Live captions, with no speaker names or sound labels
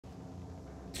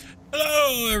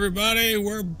Hello everybody,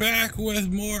 we're back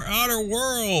with more Outer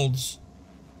Worlds.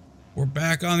 We're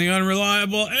back on the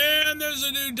Unreliable, and there's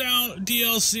a new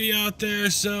DLC out there,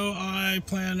 so I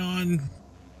plan on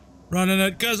running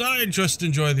it, because I just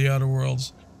enjoy the Outer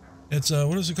Worlds. It's,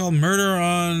 what is it called? Murder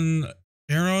on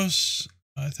Eros?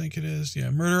 I think it is.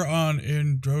 Yeah, Murder on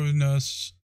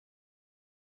Eridanos.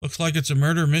 Looks like it's a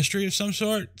murder mystery of some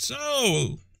sort.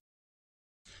 So,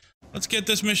 let's get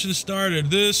this mission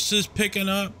started. This is picking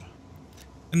up.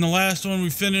 In the last one, we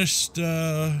finished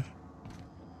the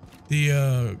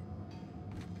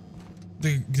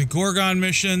Gorgon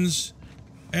missions,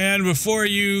 and before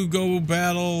you go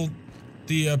battle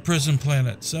the prison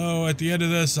planet. So at the end of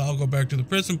this, I'll go back to the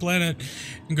prison planet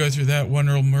and go through that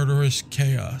wonderful murderous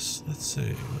chaos. Let's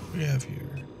see what we have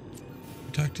here.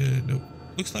 We talk to, nope.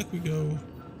 Looks like we go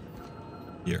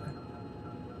here.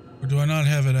 Or do I not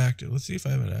have it active? Let's see if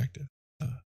I have it active.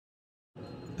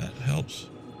 That helps.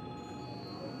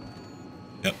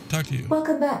 Yep, talk to you.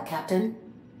 Welcome back, Captain.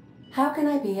 How can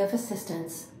I be of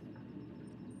assistance?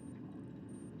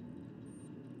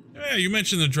 Yeah, you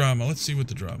mentioned the drama. Let's see what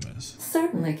the drama is.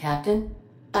 Certainly, Captain.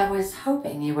 I was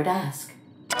hoping you would ask.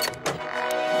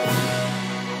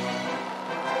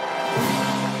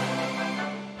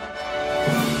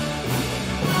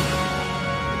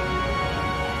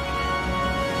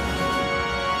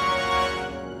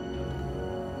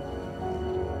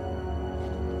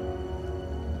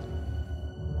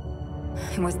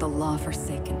 It was the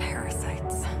law-forsaken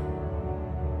parasites.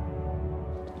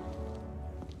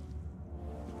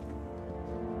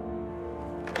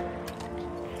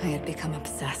 I had become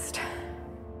obsessed.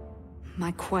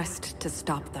 My quest to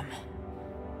stop them.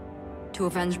 To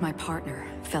avenge my partner,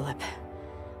 Philip.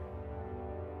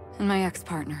 And my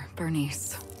ex-partner,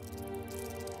 Bernice.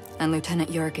 And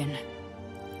Lieutenant Jurgen.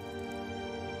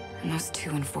 And those two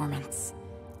informants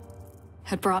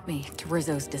had brought me to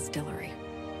Rizzo's distillery.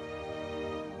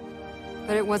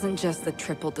 But it wasn't just the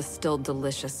triple distilled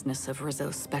deliciousness of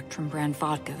Rizzo's Spectrum brand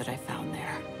vodka that I found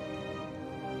there.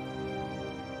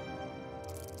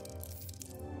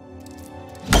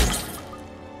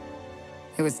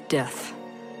 It was death.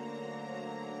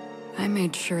 I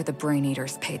made sure the Brain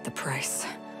Eaters paid the price.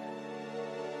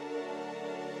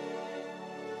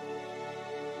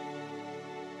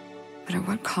 But at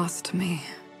what cost to me?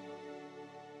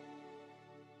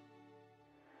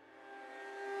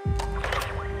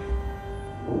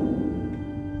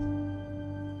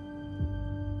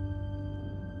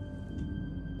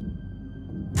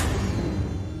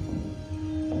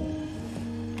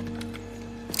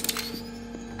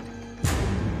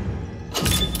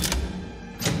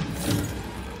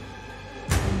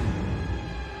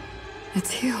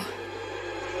 It's you.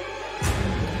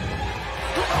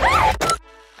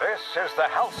 This is the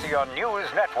Halcyon News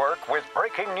Network with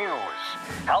breaking news.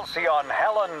 Halcyon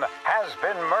Helen has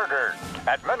been murdered.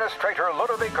 Administrator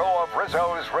Ludovico of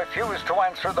Rizzo's refused to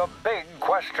answer the big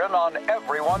question on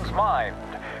everyone's mind.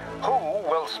 Who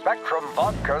will Spectrum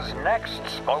Vodka's next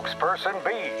spokesperson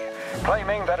be?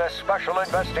 Claiming that a special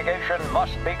investigation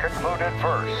must be concluded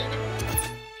first.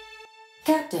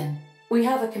 Captain, we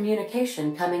have a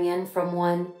communication coming in from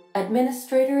one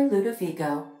Administrator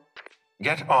Ludovico.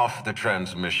 Get off the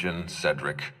transmission,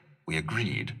 Cedric. We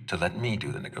agreed to let me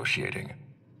do the negotiating.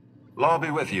 Law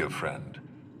be with you, friend.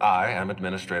 I am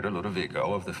Administrator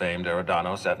Ludovico of the famed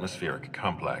Eridanos Atmospheric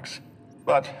Complex.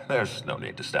 But there's no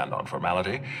need to stand on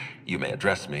formality. You may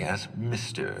address me as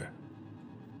Mr.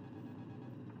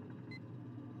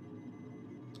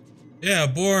 Yeah,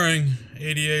 boring.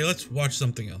 ADA, let's watch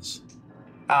something else.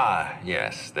 Ah,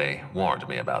 yes, they warned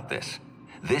me about this.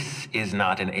 This is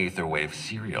not an Aetherwave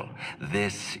serial.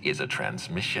 This is a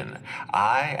transmission.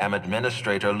 I am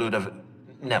Administrator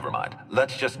Never mind.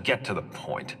 Let's just get to the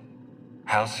point.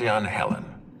 Halcyon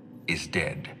Helen is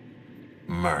dead.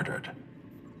 Murdered.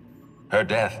 Her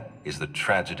death is the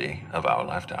tragedy of our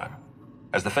lifetime.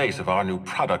 As the face of our new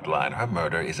product line, her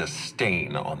murder is a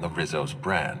stain on the Rizzo's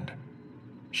brand.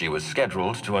 She was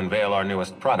scheduled to unveil our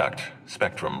newest product,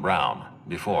 Spectrum Brown,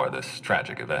 before this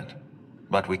tragic event.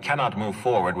 But we cannot move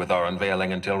forward with our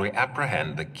unveiling until we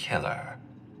apprehend the killer.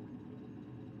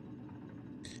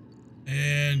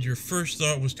 And your first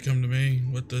thought was to come to me.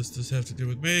 What does this have to do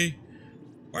with me?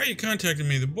 Why are you contacting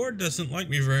me? The board doesn't like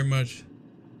me very much.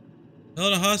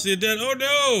 Helena Hostia dead. Oh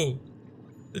no!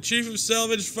 The chief of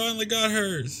salvage finally got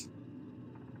hers.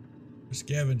 For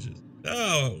scavengers.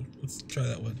 Oh, let's try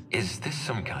that one. Is this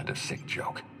some kind of sick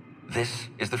joke? This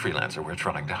is the freelancer we're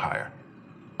trying to hire.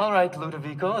 All right,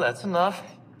 Ludovico, that's enough.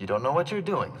 You don't know what you're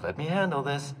doing. Let me handle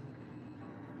this.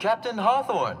 Captain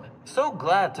Hawthorne, so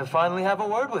glad to finally have a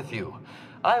word with you.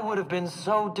 I would have been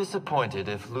so disappointed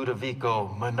if Ludovico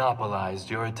monopolized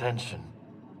your attention.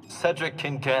 Cedric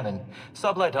Kincannon,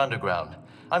 Sublight Underground.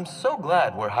 I'm so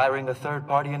glad we're hiring a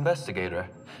third-party investigator.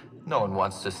 No one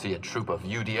wants to see a troop of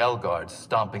UDL guards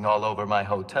stomping all over my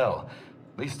hotel,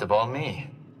 least of all me.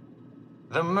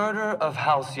 The murder of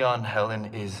Halcyon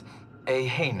Helen is a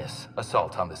heinous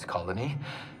assault on this colony.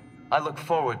 I look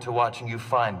forward to watching you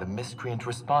find the miscreant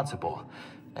responsible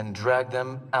and drag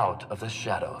them out of the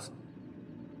shadows.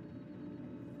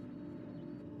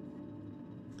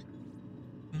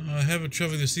 I have a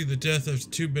trophy to see the death of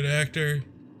 2-bit actor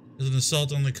as an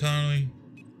assault on the colony.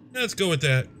 Let's go with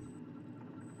that.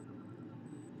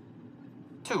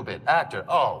 2-bit actor?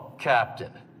 Oh,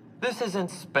 Captain. This isn't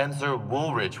Spencer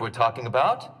Woolridge we're talking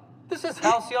about. This is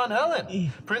Halcyon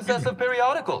Helen, Princess of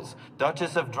Periodicals,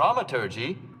 Duchess of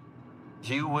Dramaturgy.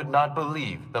 You would not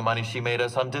believe the money she made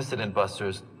us on Dissident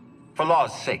Busters. For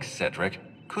law's sake, Cedric,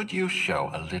 could you show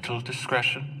a little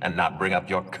discretion and not bring up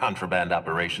your contraband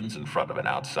operations in front of an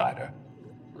outsider?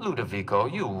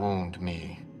 Ludovico, you wound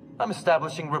me. I'm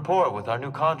establishing rapport with our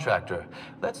new contractor.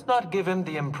 Let's not give him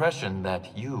the impression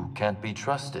that you can't be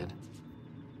trusted.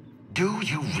 Do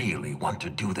you really want to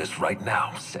do this right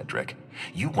now, Cedric?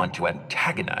 You want to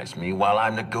antagonize me while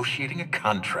I'm negotiating a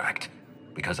contract?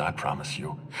 Because I promise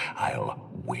you, I'll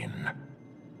win.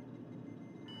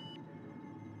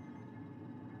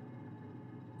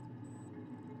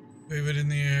 Wave it in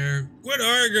the air. Quit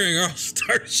arguing or I'll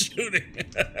start shooting.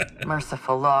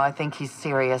 Merciful law, I think he's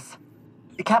serious.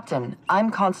 Captain, I'm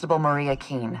Constable Maria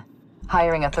Keene.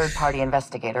 Hiring a third-party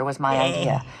investigator was my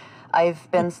idea.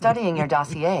 I've been studying your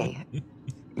dossier.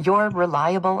 You're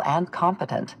reliable and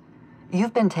competent.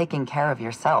 You've been taking care of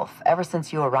yourself ever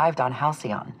since you arrived on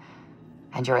Halcyon.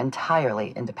 And you're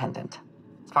entirely independent.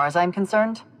 As far as I'm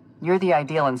concerned, you're the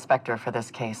ideal inspector for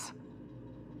this case.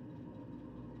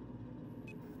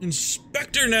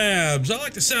 Inspector Nabs. I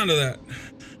like the sound of that.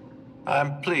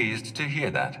 I'm pleased to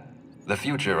hear that. The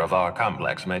future of our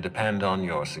complex may depend on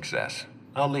your success.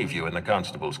 I'll leave you in the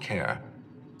constable's care.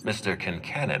 Mr.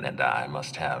 Kincannon and I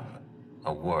must have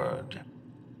a word.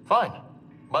 Fine.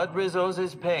 Bud Rizzo's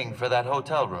is paying for that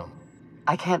hotel room.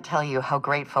 I can't tell you how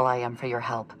grateful I am for your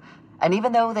help. And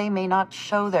even though they may not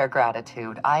show their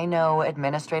gratitude, I know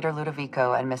Administrator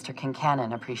Ludovico and Mr.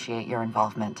 Kincannon appreciate your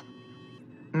involvement.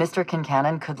 Mr.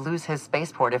 Kincannon could lose his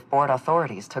spaceport if board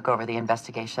authorities took over the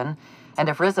investigation, and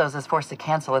if Rizzo's is forced to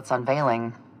cancel its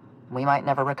unveiling, we might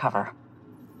never recover.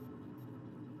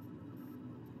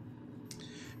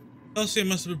 Elsie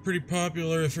must have been pretty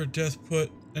popular if her death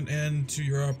put an end to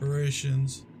your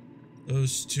operations.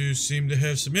 Those two seem to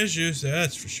have some issues,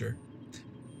 that's for sure.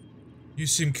 You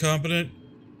seem competent.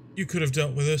 You could have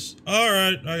dealt with this.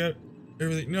 Alright, I got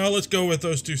everything. No, let's go with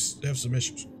those two have some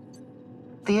issues.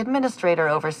 The administrator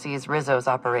oversees Rizzo's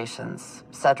operations.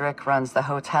 Cedric runs the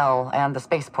hotel and the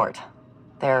spaceport.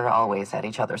 They're always at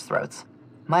each other's throats.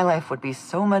 My life would be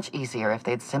so much easier if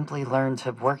they'd simply learn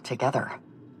to work together.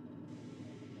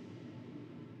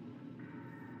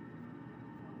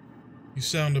 You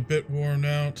sound a bit worn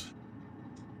out.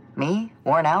 Me?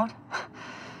 Worn out?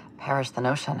 Perish the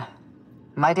notion.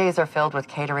 My days are filled with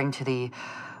catering to the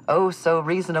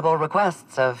oh-so-reasonable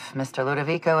requests of Mr.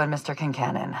 Ludovico and Mr.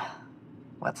 Kincannon.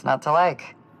 What's not to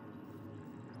like?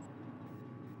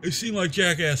 They seem like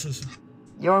jackasses.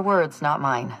 Your words, not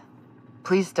mine.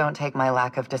 Please don't take my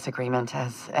lack of disagreement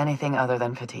as anything other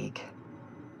than fatigue.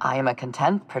 I am a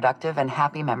content, productive, and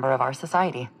happy member of our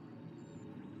society.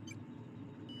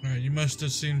 Alright, you must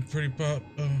have seen pretty pop.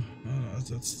 Oh, that's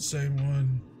the same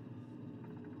one.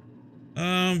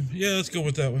 Yeah, let's go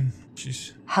with that one.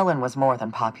 Jeez. Helen was more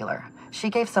than popular.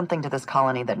 She gave something to this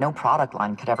colony that no product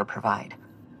line could ever provide.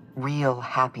 Real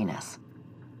happiness.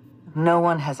 No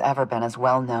one has ever been as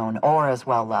well known or as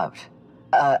well loved.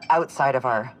 Outside of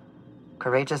our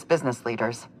courageous business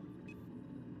leaders.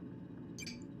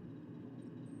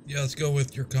 Yeah, let's go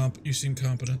with your you seem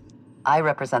competent. I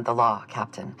represent the law,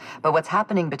 Captain. But what's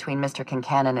happening between Mr.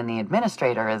 Kincannon and the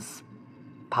Administrator is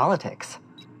politics.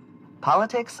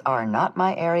 Politics are not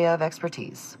my area of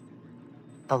expertise.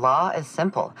 The law is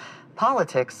simple.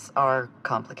 Politics are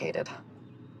complicated.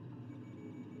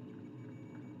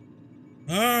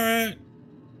 Alright.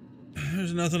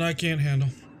 There's nothing I can't handle.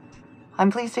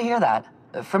 I'm pleased to hear that.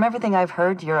 From everything I've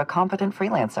heard, you're a competent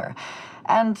freelancer.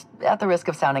 And at the risk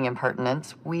of sounding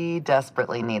impertinent, we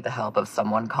desperately need the help of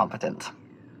someone competent.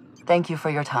 Thank you for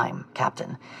your time,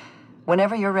 Captain.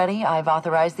 Whenever you're ready, I've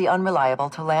authorized the Unreliable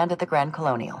to land at the Grand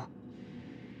Colonial.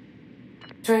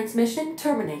 Transmission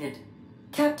terminated.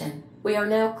 Captain, we are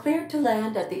now cleared to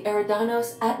land at the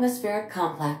Eridanos atmospheric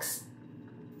complex.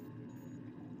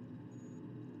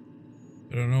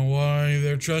 I don't know why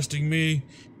they're trusting me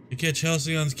to catch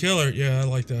Halcyon's killer. Yeah, I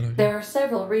like that idea. There are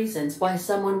several reasons why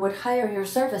someone would hire your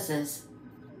services.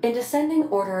 In descending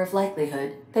order of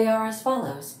likelihood, they are as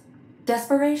follows: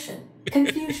 desperation,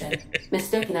 confusion,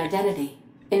 mistaken identity,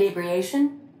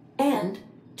 inebriation, and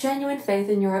genuine faith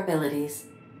in your abilities.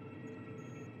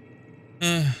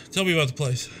 Tell me about the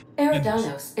place.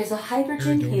 Eridanos is a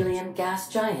hydrogen-helium gas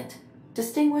giant,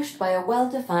 distinguished by a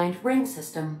well-defined ring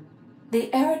system. The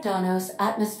Eridanos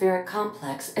atmospheric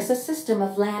complex is a system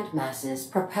of land masses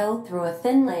propelled through a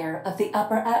thin layer of the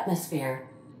upper atmosphere,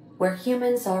 where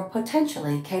humans are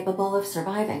potentially capable of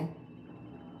surviving.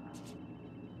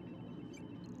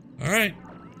 All right.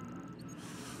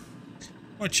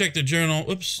 I want to check the journal.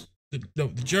 Oops. The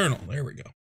journal. There we go.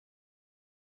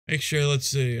 Make sure, let's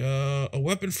see. A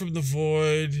weapon from the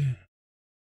void.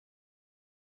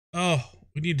 Oh,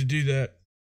 we need to do that.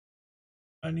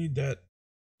 I need that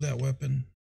weapon.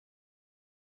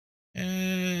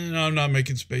 And I'm not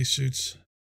making spacesuits.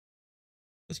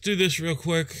 Let's do this real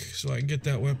quick so I can get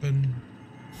that weapon.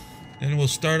 And we'll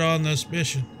start on this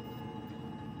mission.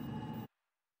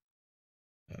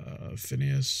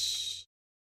 Phineas.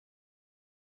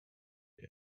 Yeah.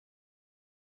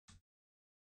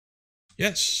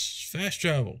 Yes, fast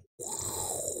travel.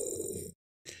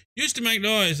 Used to make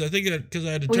noise. I think because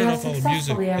I had to turn off all the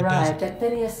music. We have successfully arrived at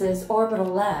Phineas's orbital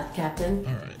lab, Captain.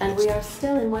 All right, and we are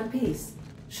still in one piece.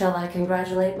 Shall I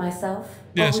congratulate myself?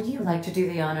 Yes. Or would you like to do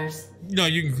the honors? No,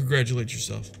 you can congratulate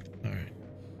yourself. All right.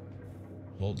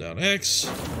 Hold down X.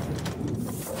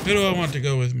 Who do I want to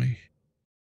go with me?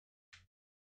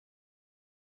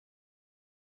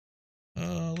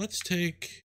 Let's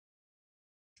take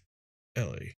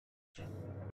Ellie.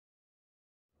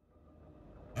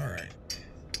 All right.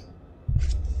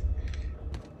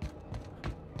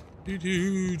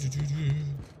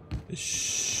 This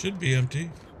should be empty.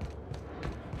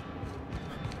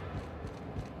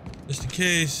 Just in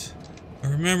case. I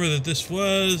remember that this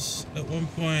was at one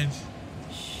point.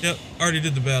 Yep, already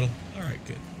did the battle. All right,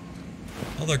 good.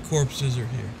 All their corpses are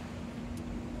here.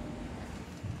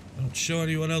 Don't show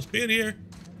anyone else being here.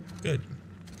 Good.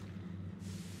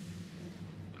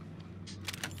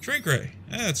 Shrink ray.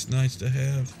 That's nice to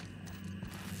have.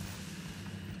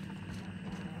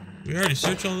 We already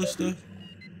searched all this stuff?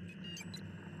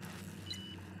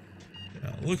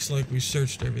 Yeah, it looks like we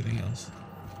searched everything else.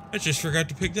 I just forgot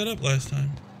to pick that up last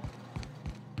time.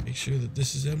 Make sure that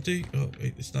this is empty. Oh,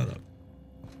 wait, it's not up.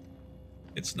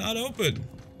 It's not open.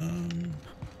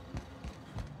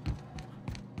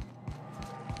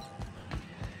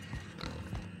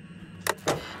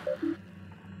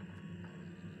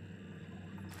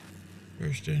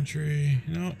 First entry.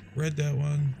 No, read that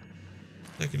one.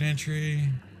 Second entry.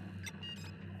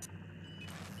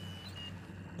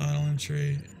 Final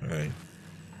entry. All right.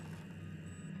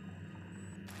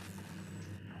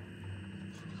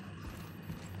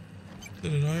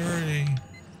 Did I already?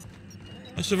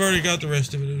 Must have already got the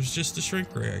rest of it. It was just the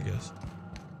shrink ray, I guess.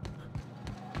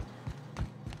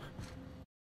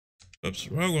 Oops,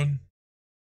 wrong one.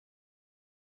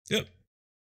 Yep.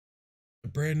 A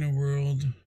brand new world.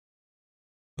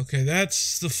 Okay,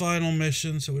 that's the final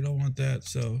mission, so we don't want that.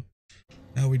 So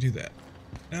now we do that.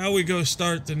 Now we go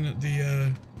start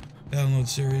the download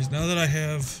series. Now that I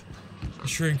have a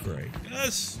shrink ray.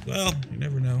 Yes, well, you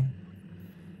never know.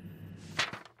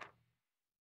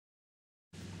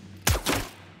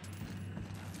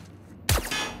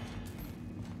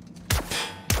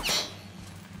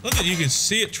 Love that you can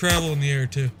see it travel in the air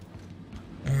too.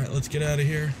 Alright, let's get out of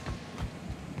here.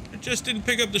 I just didn't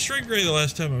pick up the shrink ray the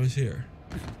last time I was here.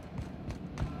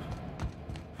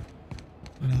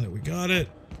 Now that we got it,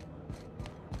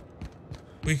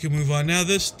 we can move on. Now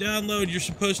this download, you're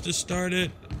supposed to start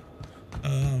it.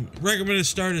 Recommended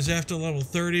start is after level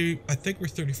 30. I think we're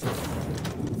 34.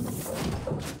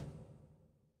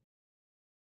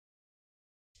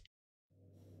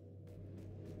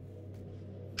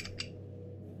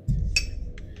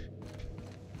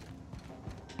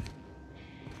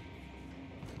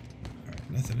 Alright,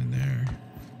 nothing in there.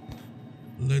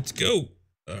 Let's go.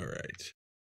 Alright.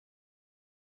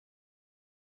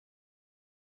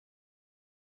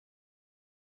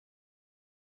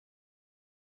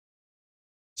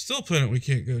 Still a planet we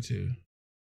can't go to.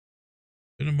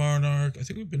 Been a Monarch. I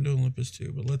think we've been to Olympus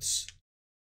too, but let's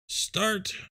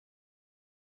start.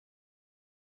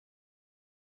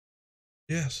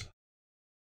 Yes.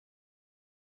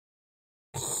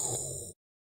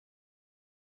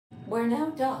 We're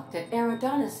now docked at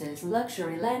Eridanos'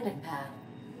 luxury landing pad.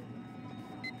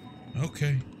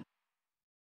 Okay.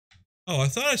 Oh, I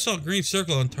thought I saw a green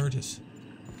circle on Tartus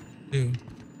too.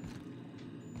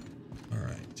 All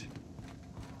right.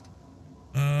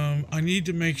 I need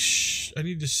to make I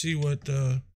need to see what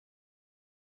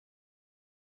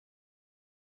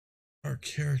our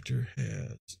character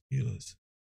has. Eliz.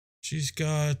 She's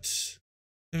got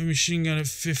heavy machine gun at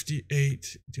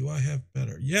 58. Do I have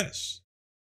better? Yes.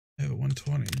 I have a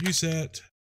 120. Use that.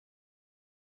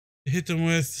 Hit them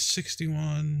with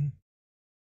 61.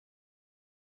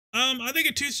 I think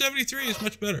a 273 is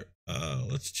much better.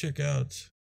 Let's check out.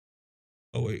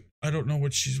 Oh wait, I don't know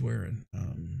what she's wearing.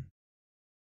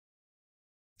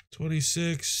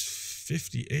 26,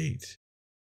 58.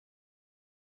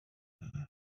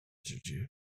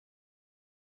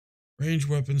 Range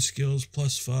weapon skills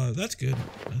 +5. That's good.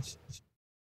 That's...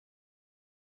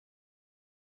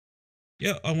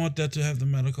 Yeah, I want that to have the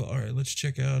medical. All right, let's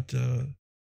check out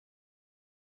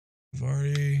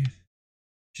Vardy.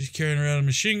 She's carrying around a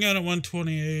machine gun at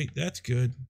 128. That's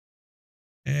good.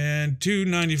 And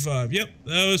 295. Yep,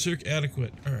 that was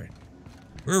adequate. All right,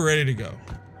 we're ready to go.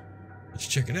 Let's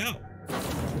check it out.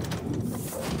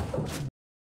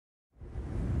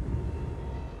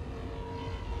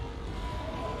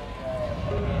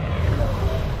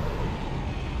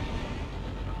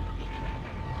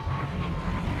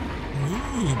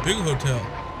 Ooh, big hotel.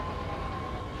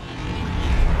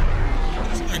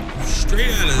 It's like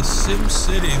straight out of Sim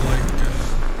City, like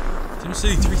Sim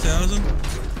City 3000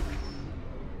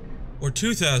 or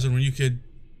 2000, when you could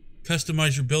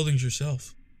customize your buildings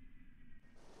yourself.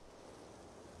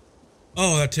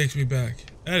 Oh, that takes me back.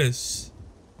 That is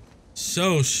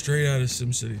so straight out of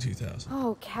SimCity 2000.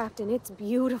 Oh, Captain, it's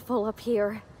beautiful up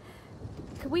here.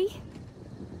 Could we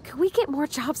get more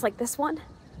jobs like this one?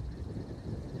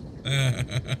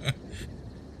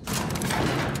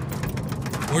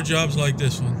 More jobs like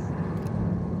this one.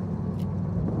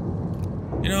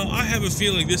 You know, I have a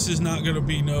feeling this is not going to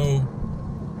be no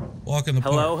walk in the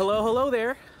park. Hello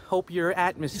there. Hope your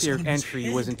atmospheric entry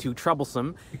wasn't too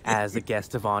troublesome. As a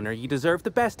guest of honor, you deserve the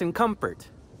best in comfort.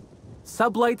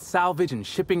 Sublight Salvage and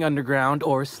Shipping Underground,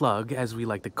 or Slug, as we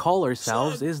like to call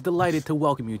ourselves, is delighted to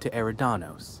welcome you to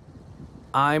Eridanos.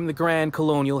 I'm the Grand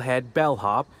Colonial Head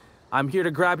Bellhop. I'm here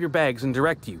to grab your bags and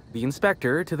direct you, the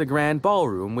inspector, to the Grand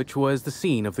Ballroom, which was the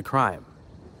scene of the crime.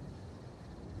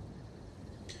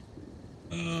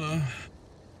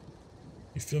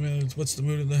 You feel me? What's the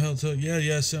mood in the hotel?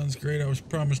 Yeah, sounds great. I was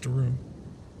promised a room.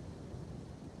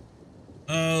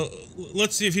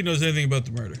 Let's see if he knows anything about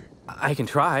the murder. I can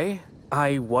try.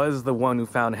 I was the one who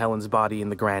found Helen's body in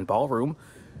the Grand Ballroom.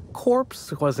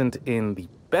 Corpse wasn't in the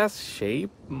best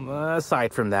shape.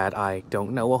 Aside from that, I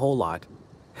don't know a whole lot.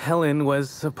 Helen was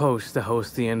supposed to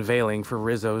host the unveiling for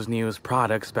Rizzo's newest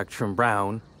product, Spectrum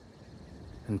Brown.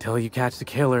 Until you catch the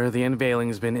killer, the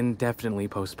unveiling's been indefinitely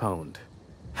postponed.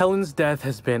 Helen's death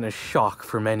has been a shock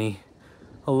for many.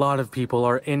 A lot of people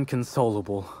are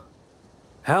inconsolable.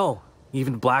 Hell,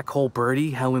 even Black Hole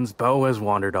Birdie, Helen's beau, has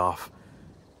wandered off.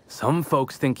 Some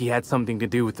folks think he had something to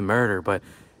do with the murder, but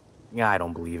I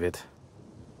don't believe it.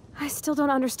 I still don't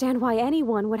understand why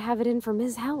anyone would have it in for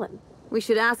Ms. Helen. We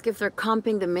should ask if they're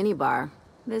comping the minibar.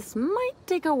 This might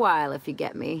take a while, if you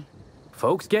get me.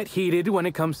 Folks get heated when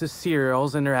it comes to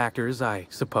serials and their actors, I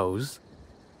suppose.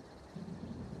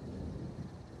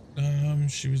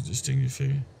 She was distinguished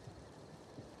figure.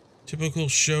 Typical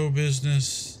show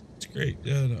business. It's great.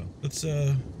 Yeah, no. Let's,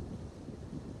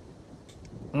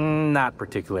 Not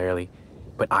particularly.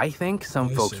 But I think some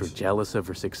folks were jealous of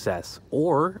her success,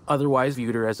 or otherwise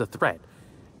viewed her as a threat.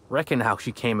 Reckon how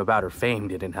she came about her fame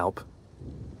didn't help.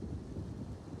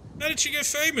 How did she get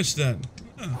famous then?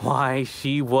 Why,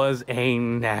 she was a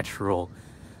natural.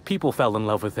 People fell in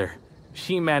love with her.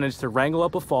 She managed to wrangle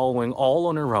up a following all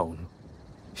on her own.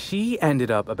 She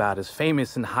ended up about as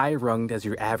famous and high-runged as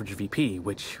your average VP,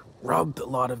 which rubbed a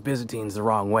lot of Byzantines the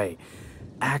wrong way.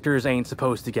 Actors ain't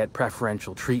supposed to get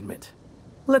preferential treatment.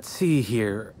 Let's see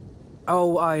here.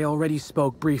 Oh, I already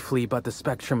spoke briefly about the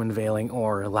Spectrum unveiling,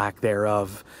 or lack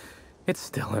thereof. It's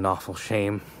still an awful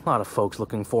shame. A lot of folks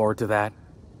looking forward to that.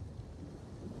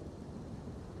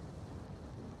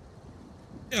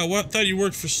 Yeah, well, I thought you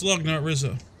worked for Slug, not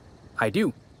Rizzo. I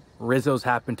do. Rizzo's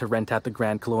happened to rent out the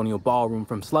Grand Colonial Ballroom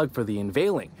from Slug for the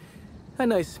unveiling. A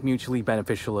nice mutually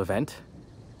beneficial event.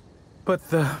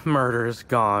 But the murder's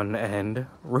gone and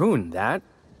ruined that.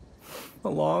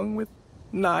 Along with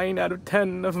 9 out of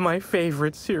 10 of my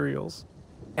favorite cereals.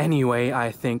 Anyway,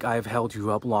 I think I've held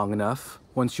you up long enough.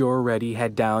 Once you're ready,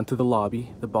 head down to the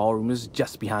lobby. The ballroom is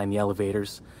just behind the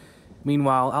elevators.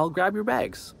 Meanwhile, I'll grab your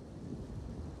bags.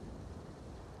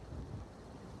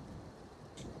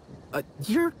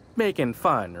 You're making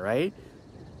fun, right?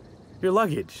 Your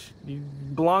luggage,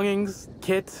 belongings,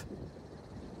 kit,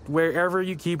 wherever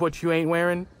you keep what you ain't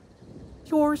wearing.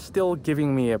 You're still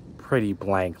giving me a pretty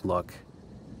blank look.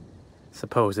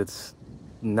 Suppose it's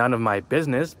none of my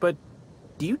business, but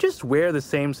do you just wear the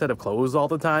same set of clothes all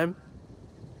the time?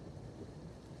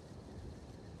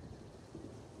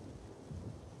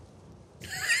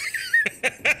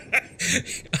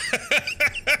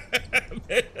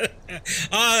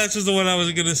 That's just the one I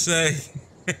was gonna say.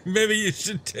 Maybe you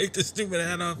should take the stupid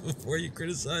hat off before you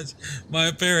criticize my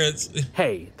appearance.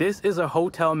 Hey, this is a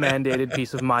hotel-mandated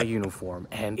piece of my uniform,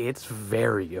 and it's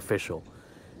very official.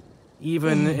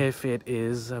 Even if it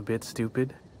is a bit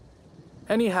stupid.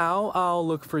 Anyhow, I'll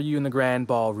look for you in the grand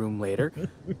ballroom later.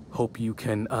 Hope you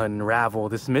can unravel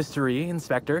this mystery,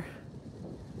 Inspector.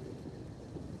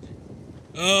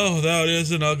 Oh, that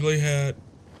is an ugly hat.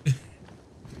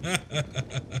 I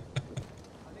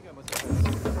think I must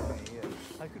have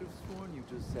I could have sworn you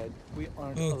just said we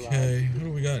aren't allowed. Okay, what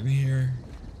do we got in here?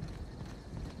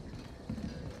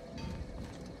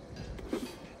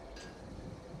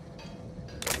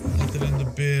 Nothing in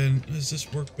the bin. Does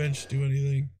this workbench do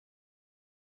anything?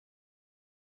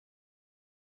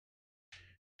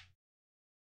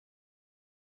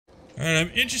 Alright, I'm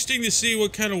interested to see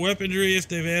what kind of weaponry, if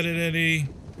they've added any.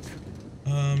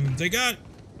 They got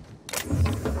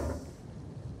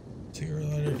cigarette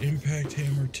lighter, impact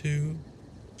hammer 2.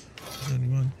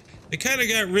 Anyone? They kind of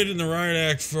got rid in the riot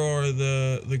act for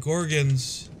the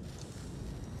Gorgons.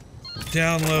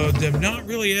 Download them, not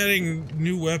really adding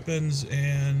new weapons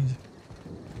and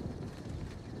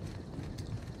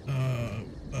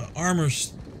armor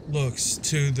looks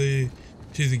to the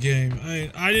game.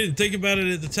 I didn't think about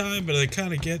it at the time, but I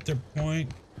kind of get their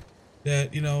point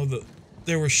that, you know,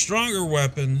 there were stronger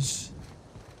weapons,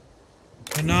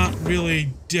 but not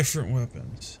really different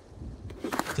weapons.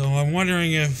 So I'm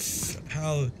wondering if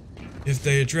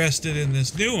they addressed it in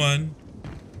this new one,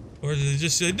 or did they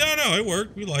just say, no, it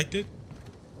worked, we liked it.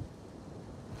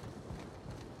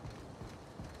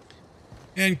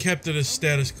 And kept it as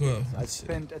status quo. I've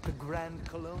spent at the Grand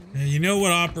Colonial. And you know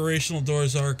what operational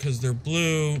doors are because they're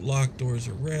blue, locked doors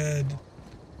are red.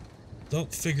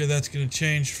 Don't figure that's going to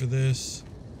change for this.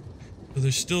 But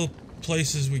there's still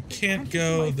places we can't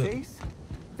go that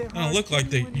don't look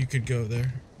like you could go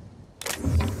there.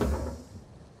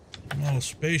 Model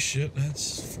spaceship,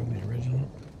 that's from the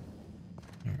original.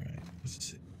 Alright, let's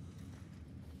see.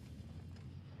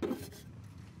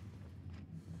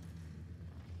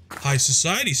 High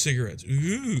society cigarettes.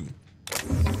 Ooh.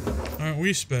 Aren't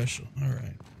we special?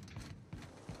 Alright.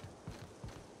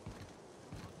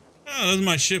 Oh, doesn't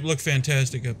my ship look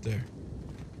fantastic up there?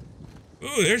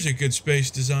 Ooh, there's a good space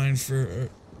design for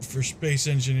space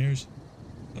engineers.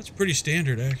 That's pretty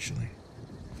standard, actually.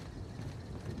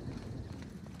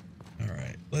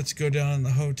 Alright, let's go down in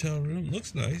the hotel room.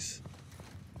 Looks nice.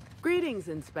 Greetings,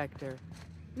 Inspector.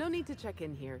 No need to check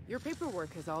in here. Your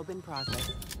paperwork has all been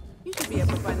processed. You should be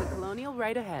able to find the Colonial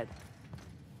right ahead.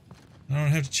 I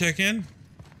don't have to check in?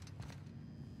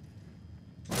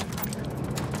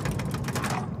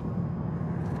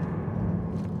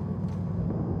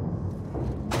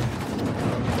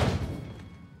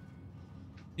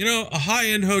 You know, a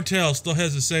high-end hotel still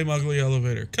has the same ugly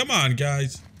elevator. Come on,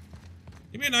 guys.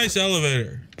 Give me a nice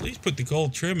elevator. At least put the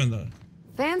gold trim in the...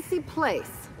 Fancy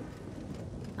place.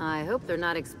 I hope they're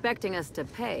not expecting us to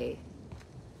pay.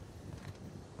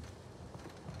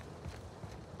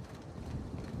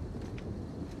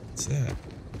 What's that?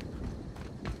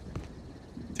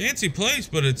 Fancy place,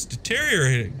 but it's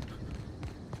deteriorating.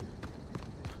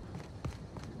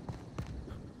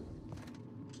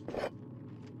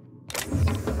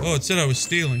 Oh, it said I was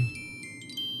stealing.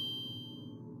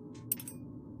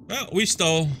 Well, we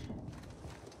stole.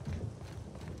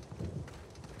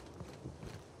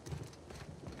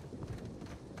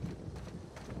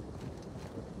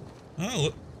 Oh,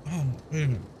 look. Oh, wait a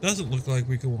minute. Doesn't look like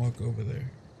we can walk over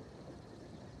there.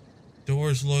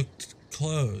 Doors looked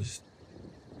closed.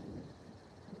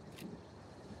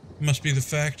 Must be the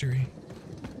factory.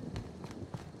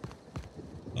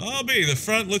 I'll be. The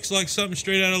front looks like something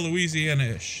straight out of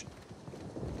Louisiana-ish.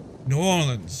 New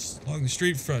Orleans, along the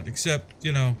street front, except,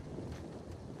 you know,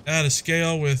 out of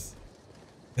scale with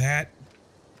that.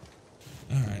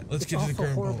 Alright, let's get to the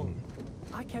current ballroom.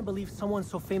 I can't believe someone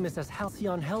so famous as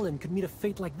Halcyon Helen could meet a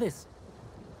fate like this.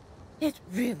 It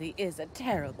really is a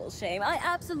terrible shame. I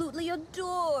absolutely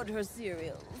adored her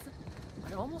cereals.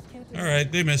 I almost can't.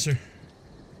 Alright, they miss her.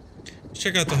 Let's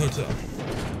check out the hotel.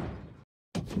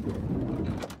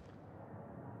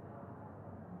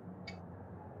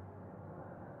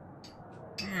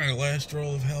 Alright, last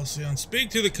roll of Halcyon.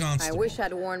 Speak to the constable. I wish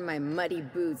I'd worn my muddy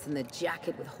boots and the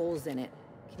jacket with holes in it.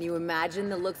 Can you imagine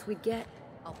the looks we'd get?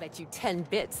 I'll bet you 10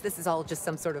 bits this is all just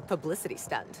some sort of publicity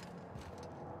stunt.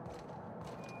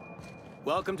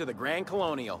 Welcome to the Grand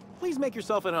Colonial. Please make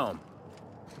yourself at home.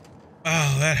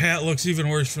 Oh, that hat looks even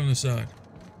worse from the side.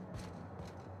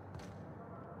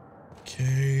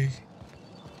 Okay.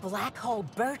 Black Hole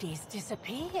Bertie's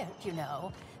disappeared, you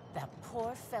know. That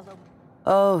poor fellow.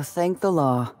 Oh, thank the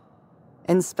law.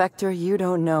 Inspector, you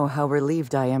don't know how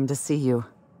relieved I am to see you.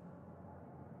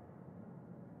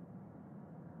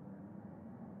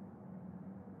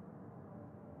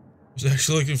 I was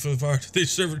actually looking for the bar. Did they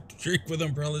serve a drink with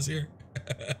umbrellas here?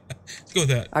 Let's go with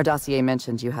that. Our dossier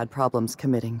mentioned you had problems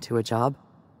committing to a job.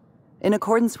 In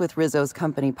accordance with Rizzo's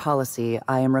company policy,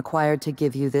 I am required to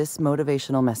give you this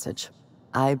motivational message.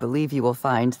 I believe you will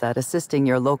find that assisting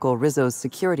your local Rizzo's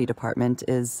security department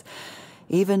is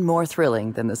even more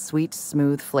thrilling than the sweet,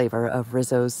 smooth flavor of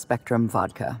Rizzo's Spectrum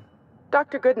vodka.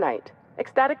 Dr. Goodnight,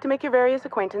 ecstatic to make your various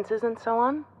acquaintances and so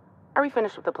on? Are we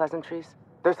finished with the pleasantries?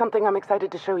 There's something I'm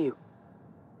excited to show you.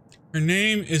 Her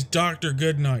name is Dr.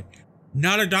 Goodnight.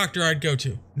 Not a doctor I'd go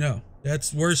to. No,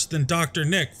 that's worse than Dr.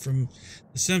 Nick from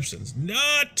The Simpsons.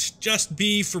 Not just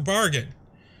B for bargain.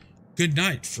 Good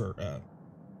night for,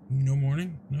 no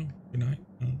morning? No, good night?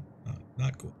 No,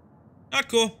 not cool. Not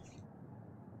cool.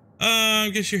 I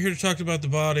guess you're here to talk about the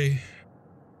body.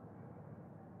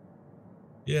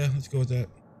 Yeah, let's go with that.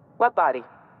 What body?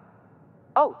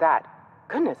 Oh, that.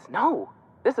 Goodness, no.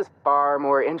 This is far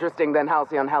more interesting than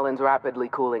Halcyon Helen's rapidly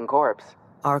cooling corpse.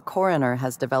 Our coroner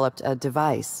has developed a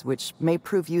device which may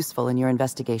prove useful in your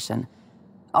investigation.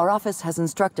 Our office has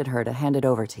instructed her to hand it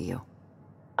over to you.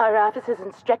 Our office has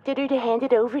instructed her to hand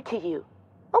it over to you.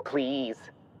 Oh, please.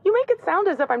 You make it sound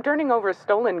as if I'm turning over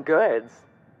stolen goods.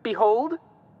 Behold,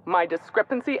 my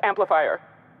discrepancy amplifier.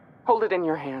 Hold it in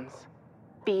your hands.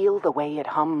 Feel the way it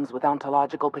hums with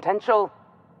ontological potential.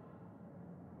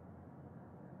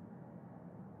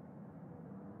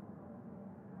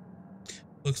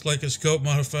 Looks like a scope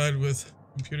modified with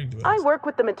computing device. I work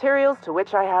with the materials to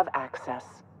which I have access.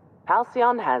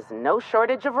 Halcyon has no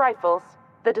shortage of rifles.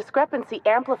 The discrepancy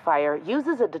amplifier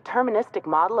uses a deterministic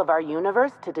model of our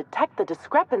universe to detect the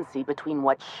discrepancy between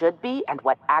what should be and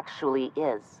what actually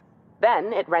is.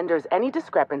 Then it renders any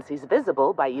discrepancies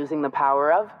visible by using the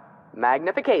power of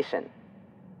magnification.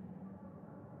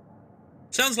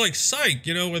 Sounds like Psych,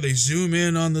 you know, where they zoom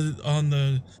in on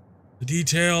the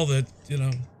detail that, you know,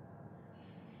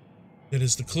 that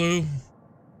is the clue.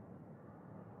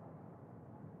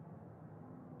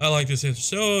 I like this answer.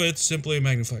 So it's simply a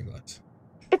magnifying glass.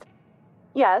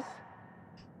 Yes,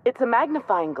 it's a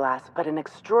magnifying glass, but an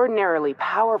extraordinarily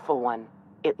powerful one.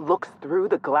 It looks through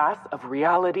the glass of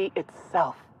reality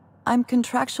itself. I'm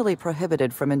contractually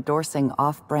prohibited from endorsing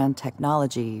off-brand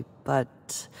technology,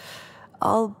 but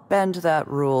I'll bend that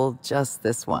rule just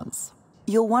this once.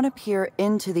 You'll want to peer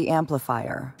into the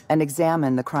amplifier and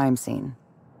examine the crime scene.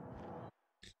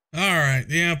 All right,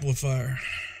 the amplifier.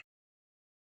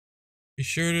 Be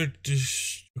sure to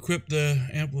equip the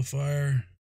amplifier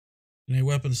in a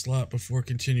weapon slot before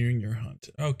continuing your hunt.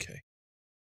 Okay.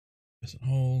 Doesn't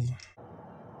hold.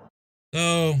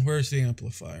 So, where's the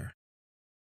amplifier?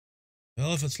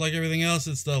 Well, if it's like everything else,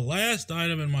 it's the last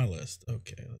item in my list.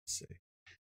 Okay, let's see.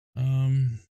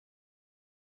 I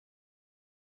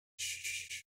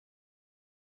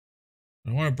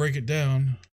want to break it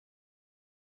down.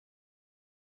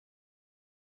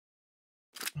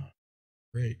 Oh,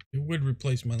 great. It would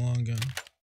replace my long gun.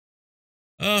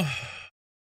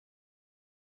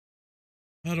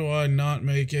 How do I not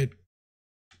make it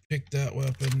pick that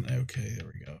weapon? Okay,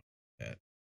 there we go. That.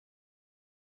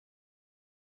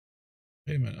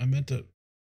 Wait a minute, I meant to...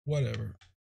 Whatever.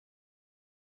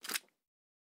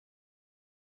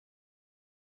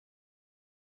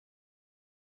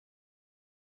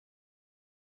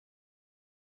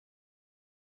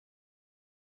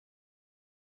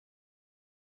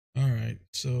 Alright,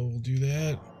 so we'll do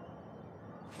that.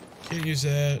 Can't use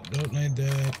that. Don't need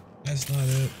that. That's not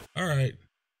it. Alright.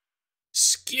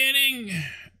 Scanning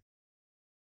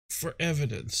for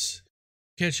evidence.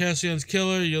 Catch Halcyon's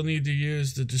killer, you'll need to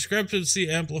use the discrepancy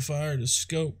amplifier to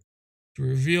scope to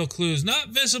reveal clues not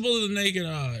visible to the naked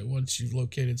eye. Once you've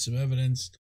located some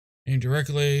evidence, aim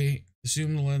directly,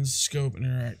 zoom the lens, scope, and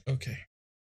interact. Okay.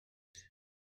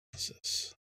 What's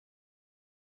this?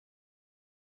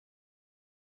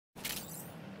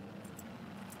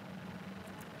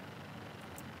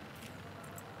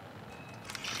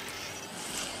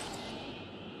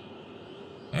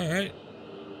 All right.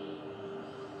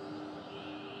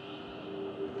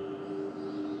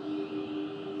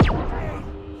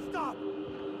 Stop!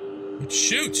 It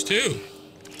shoots too.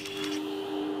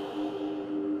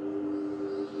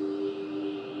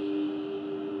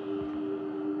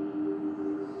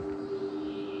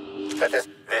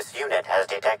 This unit has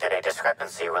detected a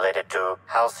discrepancy related to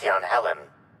Halcyon Helen.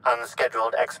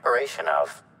 Unscheduled expiration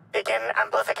of. Begin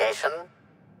amplification.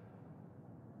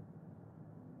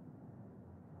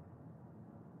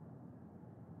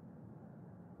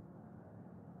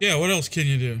 Yeah, what else can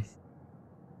you do?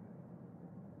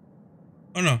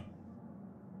 Oh no.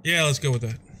 Yeah, let's go with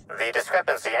that. The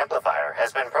discrepancy amplifier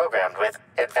has been programmed with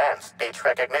advanced speech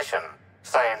recognition,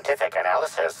 scientific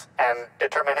analysis, and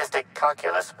deterministic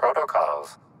calculus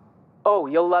protocols. Oh,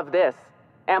 you'll love this.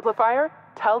 Amplifier,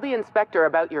 tell the inspector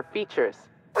about your features.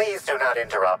 Please do not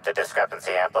interrupt the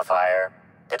discrepancy amplifier.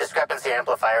 The discrepancy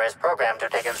amplifier is programmed to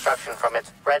take instruction from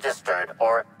its registered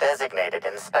or designated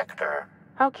inspector.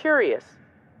 How curious.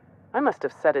 I must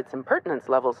have set its impertinence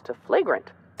levels to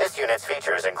flagrant. This unit's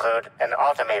features include an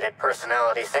automated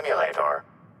personality simulator.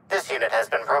 This unit has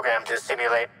been programmed to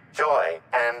simulate joy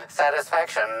and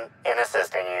satisfaction in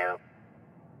assisting you.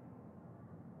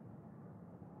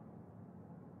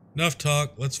 Enough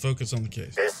talk, let's focus on the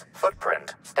case. This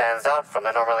footprint stands out from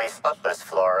the normally spotless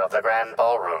floor of the grand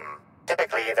ballroom.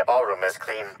 Typically, the ballroom is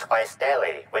cleaned twice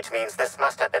daily, which means this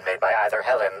must have been made by either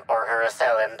Helen or her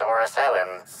assailant or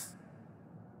assailants.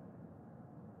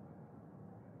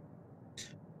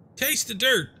 Taste the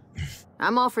dirt.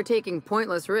 I'm all for taking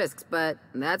pointless risks, but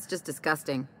that's just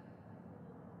disgusting.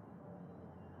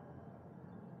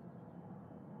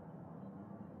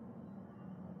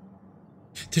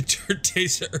 The dirt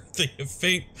tastes earthy, a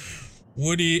faint,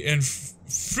 woody, and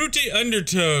fruity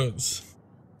undertones.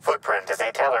 Footprint is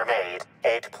a tailor-made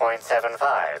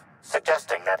 8.75,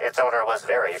 suggesting that its owner was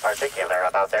very particular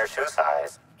about their shoe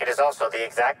size. It is also the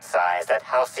exact size that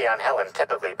Halcyon Helen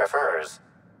typically prefers.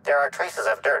 There are traces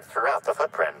of dirt throughout the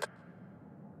footprint.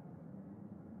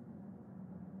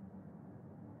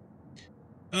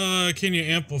 Can you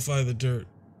amplify the dirt?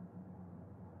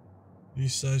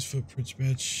 These size footprints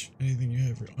match anything you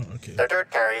have. Oh, okay. The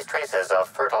dirt carries traces of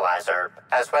fertilizer,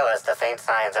 as well as the faint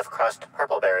signs of crushed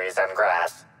purpleberries and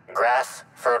grass. Grass,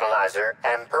 fertilizer,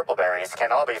 and purpleberries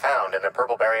can all be found in the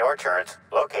purpleberry orchards,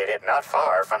 located not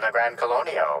far from the Grand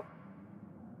Colonio.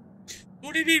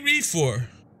 What do you need me for?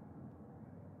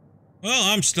 Well,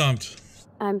 I'm stumped.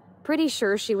 I'm pretty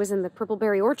sure she was in the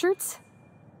purpleberry orchards.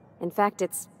 In fact,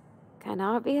 it's kinda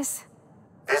obvious.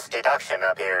 This deduction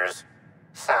appears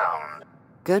sound.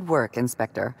 Good work,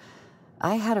 Inspector.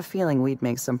 I had a feeling we'd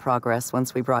make some progress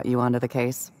once we brought you onto the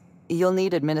case. You'll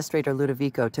need Administrator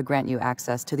Ludovico to grant you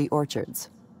access to the orchards.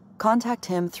 Contact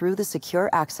him through the secure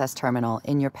access terminal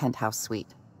in your penthouse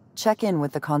suite. Check in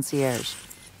with the concierge.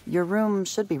 Your room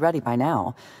should be ready by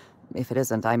now. If it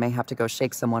isn't, I may have to go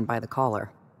shake someone by the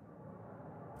collar.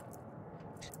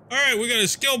 Alright, we got a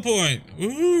skill point.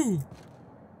 Woohoo!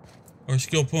 Or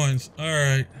skill points.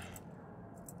 Alright.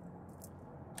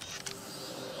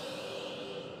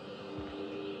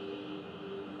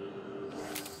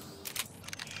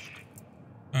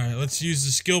 Alright, let's use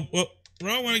the skill. Oh,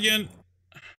 wrong one again.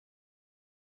 Let's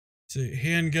see,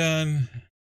 handgun.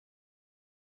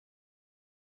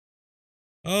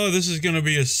 Oh, this is going to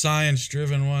be a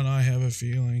science-driven one, I have a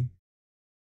feeling.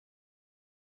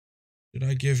 Did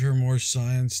I give her more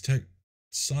science?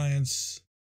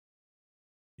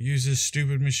 Use this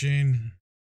stupid machine.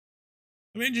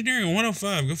 I'm engineering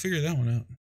 105. Go figure that one out.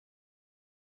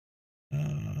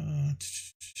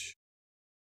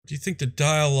 Do you think the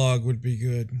dialogue would be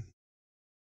good?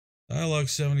 Dialogue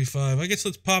 75. I guess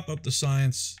let's pop up the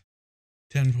science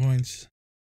 10 points.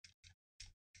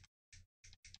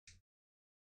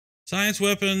 Science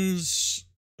weapons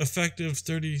effective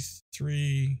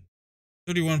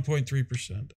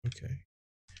 31.3%. Okay.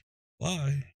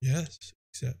 Fly. Yes.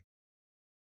 Accept.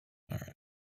 All right.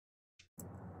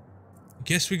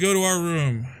 Guess we go to our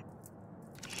room.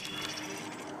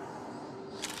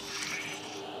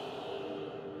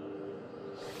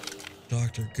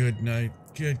 Doctor, good night.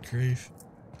 Good grief.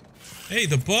 Hey,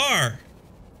 the bar!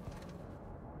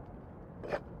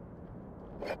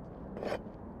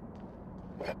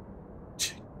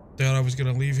 Thought I was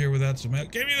gonna leave here without some help.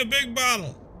 Give me the big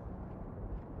bottle!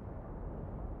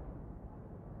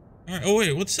 Alright, oh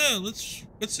wait, what's this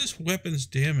weapon's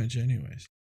damage anyways?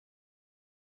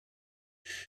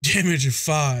 Damage of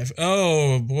 5.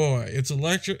 Oh boy, it's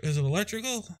is it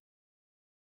electrical?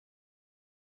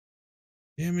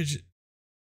 Damage.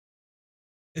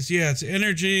 It's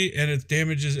energy and it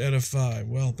damages at a 5.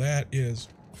 Well, that is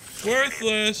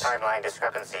worthless. Timeline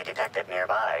discrepancy detected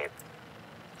nearby.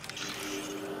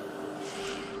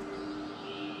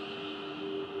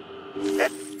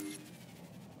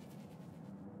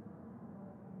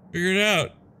 Figured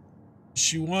out.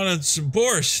 She wanted some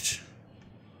borscht.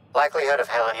 Likelihood of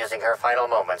Helen using her final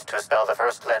moments to spell the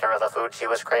first letter of the food she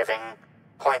was craving,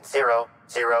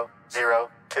 0.0002%.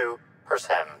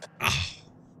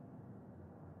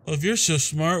 Well, if you're so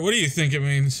smart, what do you think it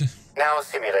means? Now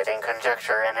simulating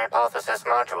conjecture and hypothesis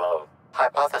module.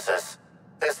 Hypothesis.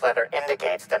 This letter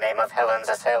indicates the name of Helen's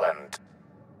assailant.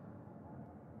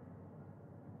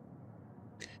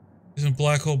 Isn't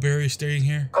Black Hole Barry staying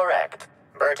here? Correct.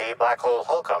 Bertie Black Hole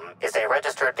Holcomb is a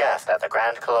registered guest at the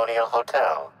Grand Colonial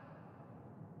Hotel.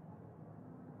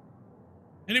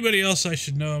 Anybody else I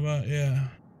should know about? Yeah.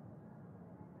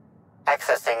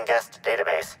 Accessing guest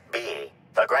database. B.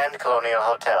 The Grand Colonial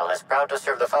Hotel is proud to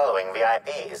serve the following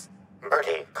VIPs.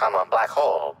 Bertie, Black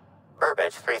Hole.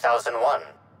 Burbage 3001.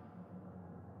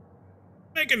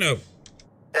 Make a note.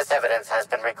 This evidence has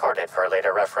been recorded for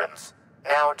later reference.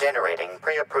 Now generating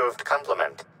pre-approved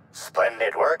compliment.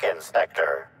 Splendid work,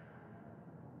 Inspector.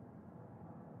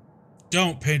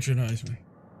 Don't patronize me.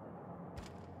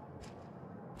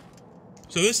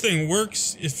 So this thing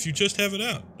works if you just have it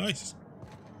out. Nice.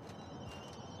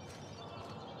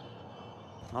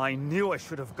 I knew I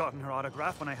should have gotten her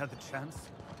autograph when I had the chance.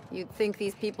 You'd think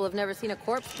these people have never seen a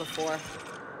corpse before.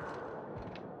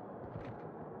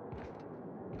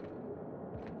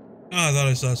 Oh, I thought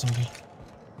I saw something.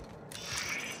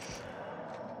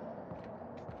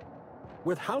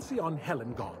 With Halcyon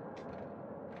Helen gone.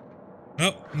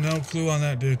 Oh, no clue on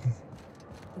that, dude.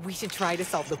 We should try to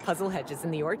solve the puzzle hedges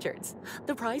in the orchards.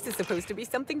 The prize is supposed to be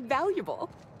something valuable.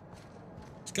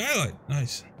 Skylight.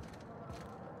 Nice.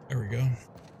 There we go.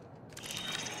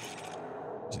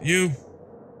 Is it you?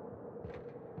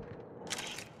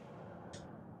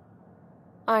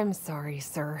 I'm sorry,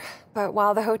 sir, but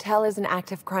while the hotel is an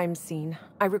active crime scene,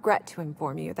 I regret to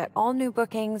inform you that all new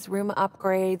bookings, room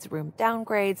upgrades, room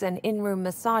downgrades, and in-room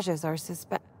massages are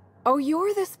suspect. Oh,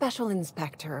 you're the special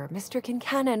inspector. Mr.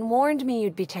 Kincannon warned me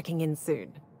you'd be checking in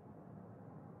soon.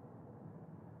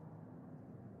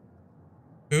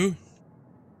 Who?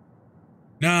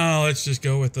 No, let's just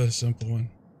go with the simple one.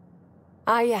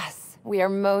 Ah, yes. We are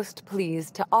most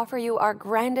pleased to offer you our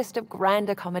grandest of grand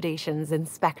accommodations,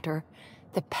 Inspector.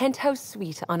 The penthouse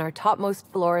suite on our topmost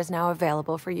floor is now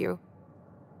available for you.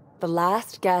 The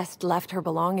last guest left her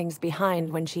belongings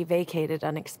behind when she vacated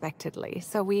unexpectedly,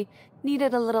 so we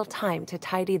needed a little time to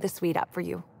tidy the suite up for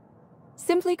you.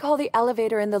 Simply call the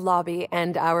elevator in the lobby,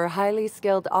 and our highly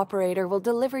skilled operator will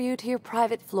deliver you to your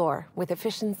private floor with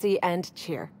efficiency and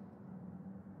cheer.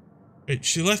 Wait,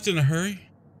 she left in a hurry?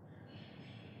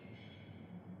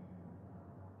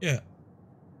 Yeah.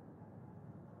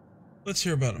 Let's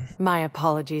hear about him. My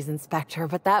apologies, Inspector,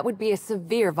 but that would be a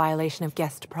severe violation of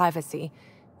guest privacy.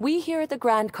 We here at the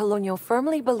Grand Colonial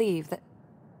firmly believe that...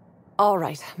 All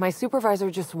right, my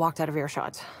supervisor just walked out of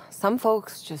earshot. Some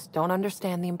folks just don't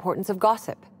understand the importance of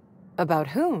gossip. About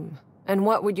whom? And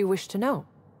what would you wish to know?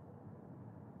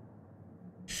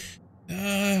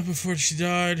 Before she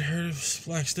died, heard of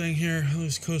Black staying here.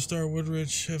 His co-star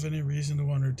Woodridge have any reason to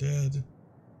want her dead?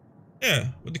 Yeah,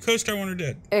 would the co-star want her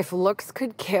dead? If looks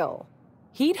could kill,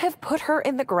 he'd have put her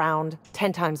in the ground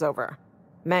 10 times over.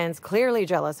 Man's clearly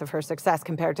jealous of her success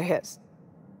compared to his.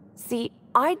 See,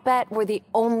 I'd bet we're the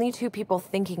only two people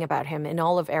thinking about him in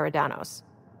all of Eridanos.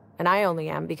 And I only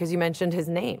am because you mentioned his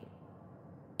name.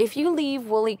 If you leave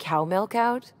woolly cow milk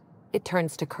out, it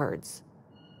turns to curds.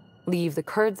 Leave the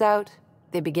curds out,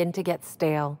 they begin to get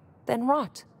stale, then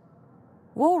rot.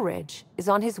 Woolridge is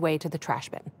on his way to the trash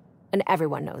bin, and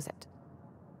everyone knows it.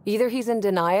 Either he's in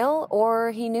denial,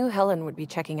 or he knew Helen would be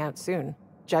checking out soon,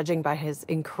 judging by his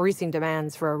increasing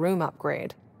demands for a room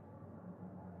upgrade.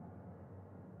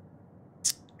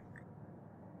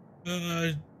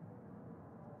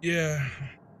 Yeah.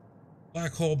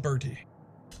 Black Hole Bertie.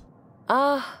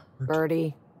 Ah,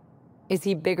 Bertie. Is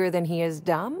he bigger than he is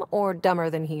dumb, or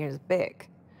dumber than he is big?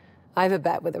 I've a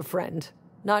bet with a friend.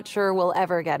 Not sure we'll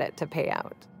ever get it to pay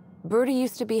out. Bertie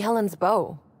used to be Helen's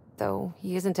beau, though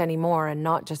he isn't anymore, and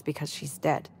not just because she's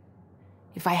dead.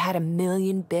 If I had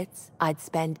 1,000,000 bits, I'd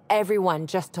spend every one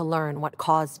just to learn what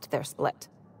caused their split.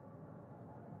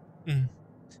 And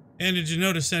did you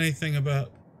notice anything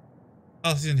about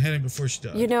Halcyon Helen before she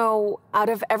died? You know, out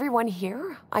of everyone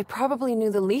here, I probably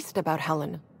knew the least about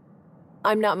Helen.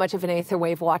 I'm not much of an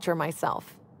Aetherwave watcher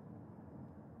myself.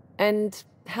 And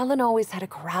Helen always had a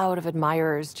crowd of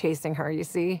admirers chasing her, you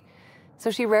see, so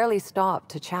she rarely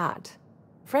stopped to chat.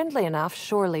 Friendly enough,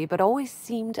 surely, but always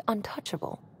seemed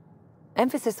untouchable.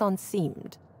 Emphasis on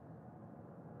seemed.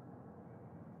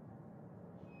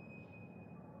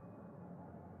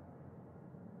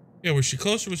 Yeah, was she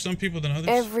closer with some people than others?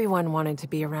 Everyone wanted to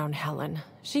be around Helen.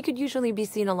 She could usually be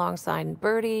seen alongside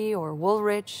Bertie or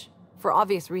Woolridge, for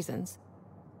obvious reasons.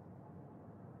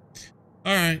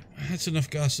 Alright, that's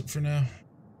enough gossip for now.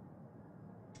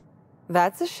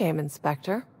 That's a shame,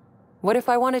 Inspector. What if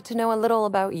I wanted to know a little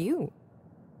about you?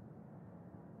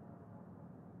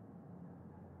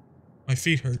 My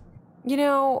feet hurt. You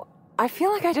know, I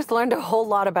feel like I just learned a whole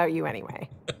lot about you anyway.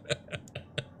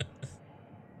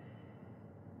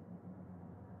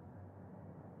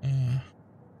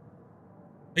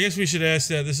 I guess we should ask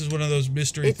that. This is one of those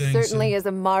mystery things. It certainly is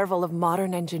a marvel of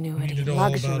modern ingenuity,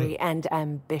 luxury, and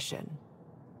ambition.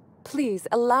 Please,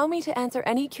 allow me to answer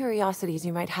any curiosities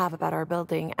you might have about our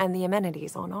building and the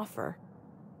amenities on offer.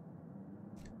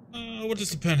 What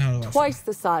does the penthouse offer? Twice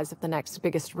the size of the next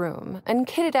biggest room, and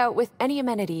kitted out with any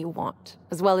amenity you want,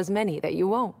 as well as many that you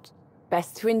won't.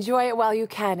 Best to enjoy it while you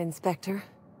can, Inspector.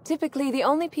 Typically, the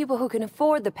only people who can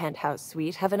afford the penthouse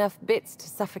suite have enough bits to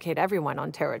suffocate everyone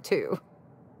on Terra 2.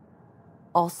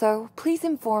 Also, please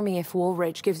inform me if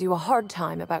Woolridge gives you a hard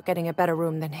time about getting a better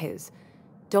room than his.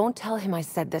 Don't tell him I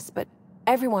said this, but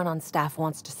everyone on staff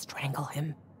wants to strangle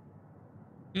him.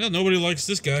 Yeah, nobody likes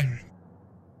this guy.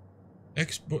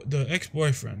 The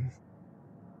ex-boyfriend.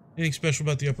 Anything special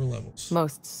about the upper levels?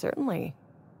 Most certainly.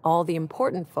 All the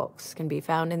important folks can be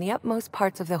found in the utmost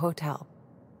parts of the hotel.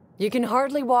 You can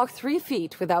hardly walk 3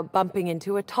 feet without bumping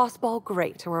into a tossball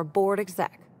grate or a bored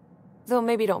exec. Though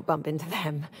maybe don't bump into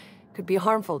them. Could be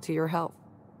harmful to your health.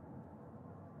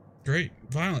 Great.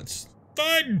 Violence.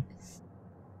 Fun!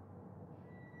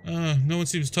 No one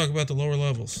seems to talk about the lower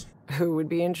levels. Who would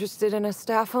be interested in a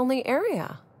staff-only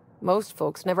area? Most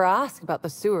folks never ask about the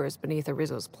sewers beneath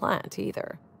Rizzo's plant,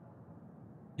 either.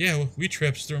 Yeah, well, we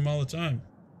trips through them all the time.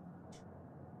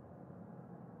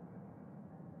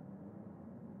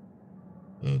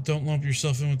 Don't lump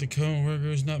yourself in with the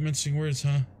co-workers, not mincing words,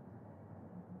 huh?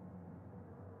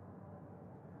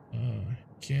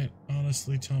 Can't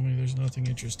honestly tell me there's nothing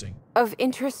interesting. Of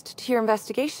interest to your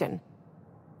investigation?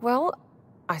 Well,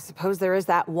 I suppose there is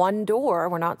that one door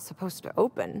we're not supposed to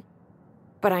open.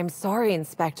 But I'm sorry,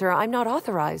 Inspector, I'm not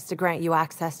authorized to grant you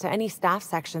access to any staff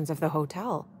sections of the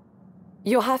hotel.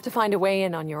 You'll have to find a way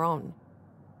in on your own.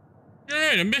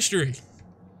 Alright, a mystery.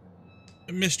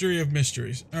 A mystery of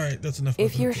mysteries. Alright, that's enough.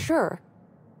 If you're sure.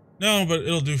 No, but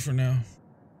it'll do for now.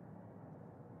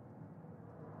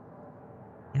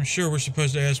 I'm sure we're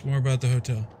supposed to ask more about the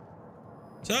hotel.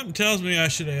 Something tells me I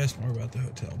should ask more about the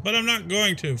hotel, but I'm not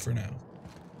going to for now.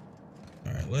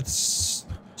 Alright, let's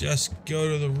just go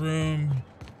to the room.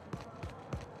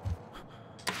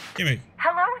 Gimme.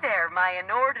 Hello there, my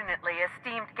inordinately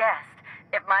esteemed guest.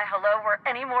 If my hello were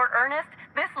any more earnest,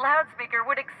 this loudspeaker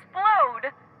would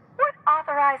explode. What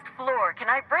authorized floor can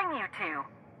I bring you to?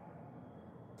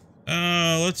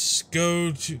 Let's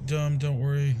go to... Don't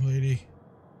worry, lady.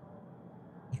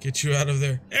 I'll get you out of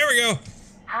there. There we go!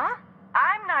 Huh?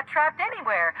 I'm not trapped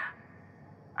anywhere.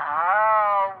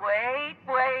 Oh, wait,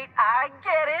 I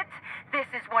get it. This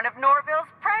is one of Norville's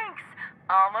pranks.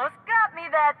 Almost got me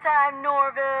that time,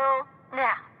 Norville.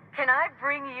 Now, can I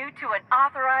bring you to an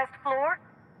authorized floor?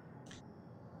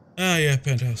 Yeah,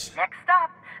 penthouse. Next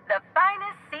stop, the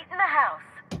finest seat in the house.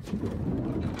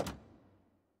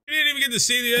 You didn't even get to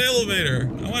see the elevator.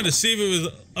 I wanted to see if it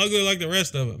was ugly like the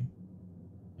rest of them.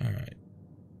 Alright.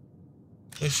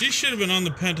 So she should have been on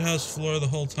the penthouse floor the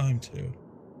whole time, too.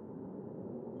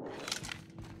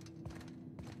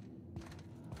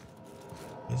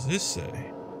 What does this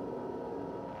say?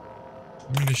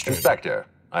 Inspector,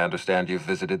 I understand you've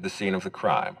visited the scene of the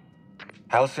crime.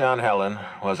 Halcyon Helen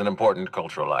was an important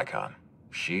cultural icon.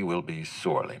 She will be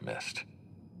sorely missed.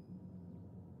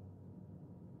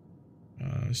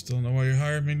 I still don't know why you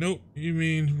hired me. Nope, you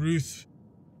mean Ruth.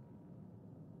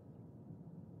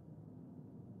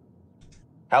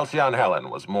 Halcyon Helen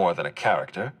was more than a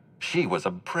character. She was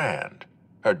a brand.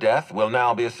 Her death will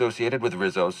now be associated with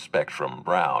Rizzo's Spectrum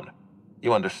Brown.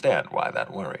 You understand why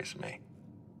that worries me.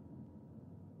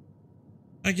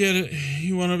 I get it.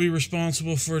 You want to be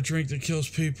responsible for a drink that kills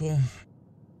people.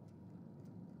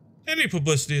 Any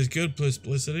publicity is good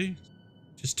publicity.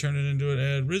 Just turn it into an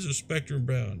ad. Rizzo Spectrum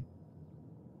Brown.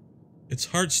 It's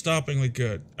heart-stoppingly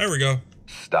good. There we go.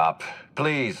 Stop.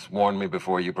 Please warn me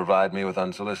before you provide me with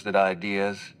unsolicited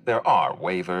ideas. There are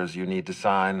waivers you need to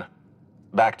sign.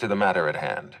 Back to the matter at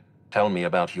hand. Tell me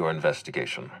about your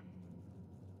investigation.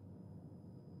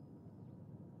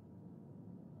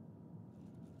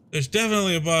 There's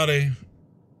definitely a body.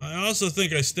 I also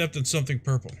think I stepped in something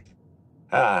purple.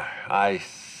 Ah, I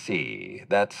see.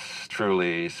 That's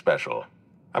truly special.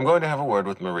 I'm going to have a word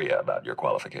with Maria about your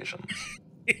qualifications.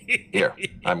 Here,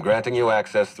 I'm granting you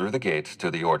access through the gates to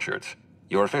the orchards.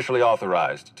 You're officially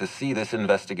authorized to see this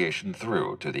investigation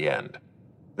through to the end.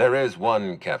 There is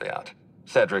one caveat.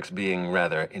 Cedric's being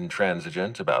rather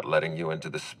intransigent about letting you into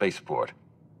the spaceport.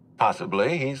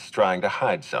 Possibly he's trying to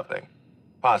hide something.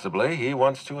 Possibly he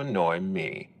wants to annoy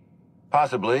me.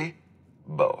 Possibly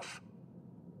both.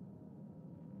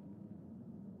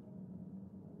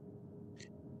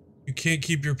 You can't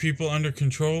keep your people under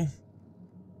control?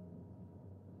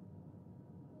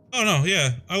 Oh no,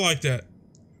 yeah, I like that.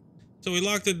 So we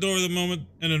lock the door the moment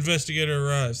an investigator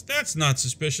arrives. That's not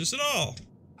suspicious at all.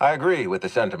 I agree with the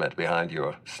sentiment behind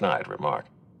your snide remark.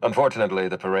 Unfortunately,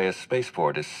 the Piraeus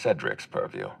spaceport is Cedric's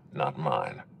purview, not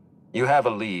mine. You have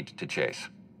a lead to chase.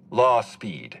 Law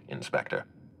speed, Inspector.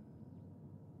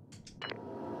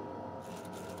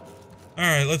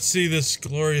 Alright, let's see this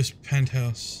glorious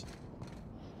penthouse.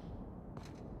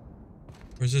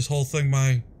 Or is this whole thing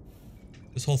my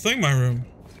room?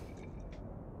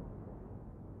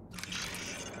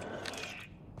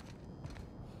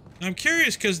 I'm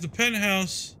curious because the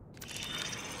penthouse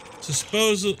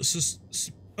supposedly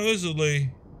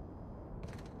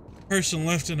person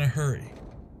left in a hurry.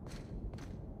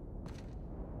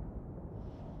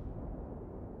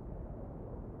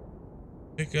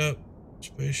 Pick up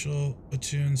spatial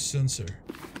attuned sensor.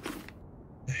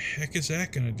 The heck is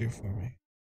that gonna do for me?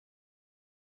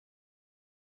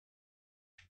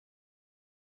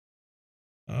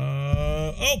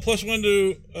 Oh, +1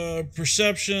 to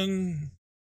perception.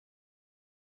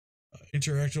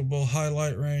 Interactable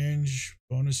highlight range,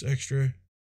 bonus extra.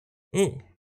 Oh,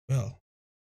 well,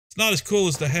 it's not as cool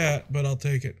as the hat, but I'll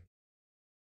take it.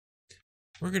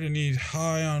 We're gonna need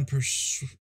high on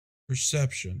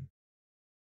perception.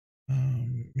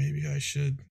 Maybe I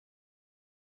should.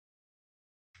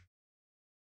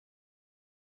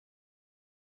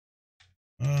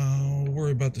 I'll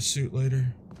worry about the suit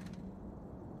later.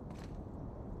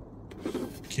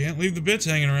 Can't leave the bits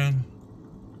hanging around.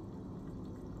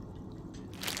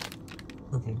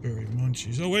 Purple berry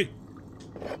munchies. Oh, wait.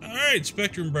 Alright,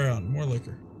 Spectrum Brown. More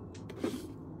liquor.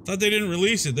 Thought they didn't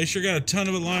release it. They sure got a ton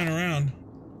of it lying around.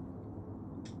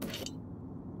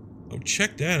 Oh,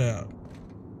 check that out.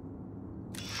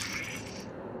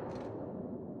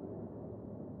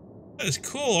 That is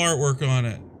cool artwork on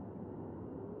it.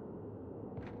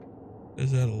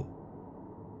 Is that a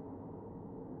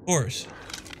horse?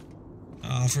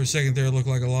 For a second there, it looked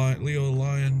like a lion, Leo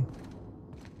lion.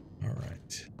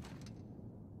 Alright.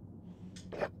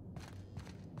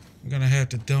 I'm gonna have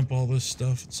to dump all this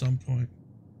stuff at some point.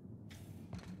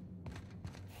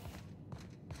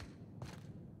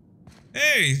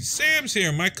 Hey, Sam's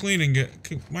here. My cleaning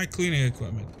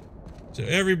equipment. So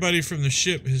everybody from the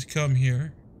ship has come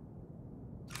here.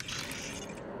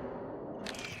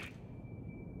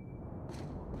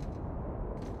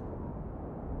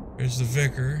 There's the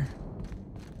vicar.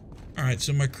 Alright,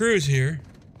 so my crew's here.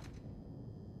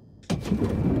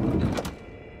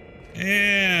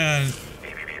 And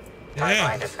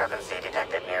timeline discrepancy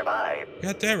detected nearby.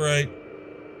 Got that right.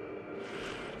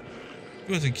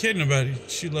 She wasn't kidding about it.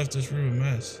 She left this room a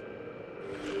mess.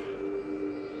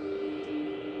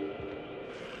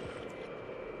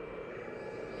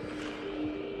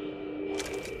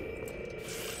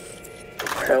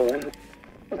 Helen,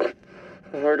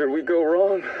 where did we go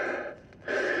wrong?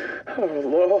 Oh,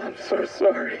 Lo, I'm so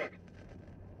sorry.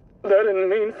 I didn't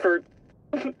mean for...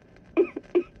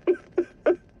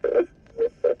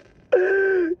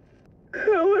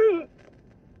 Helen,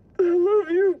 I love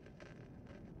you.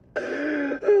 I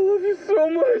love you so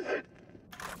much.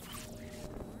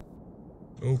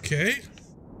 Okay.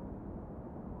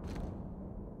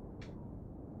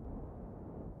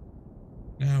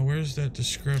 Now, where's that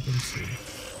discrepancy?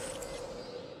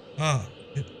 Ah.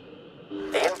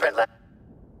 The imprint left.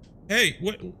 Hey,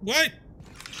 what?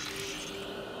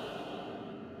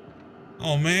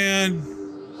 Oh, man.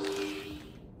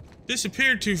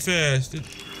 Disappeared too fast.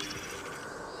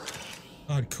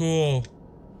 Not cool.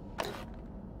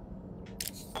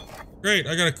 Great,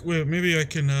 I gotta, wait, maybe I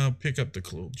can pick up the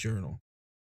little journal.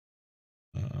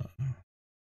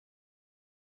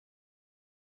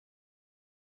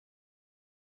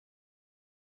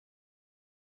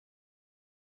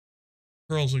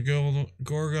 Pearls of gold,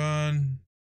 Gorgon.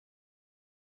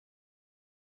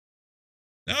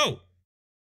 No!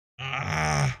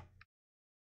 Ah!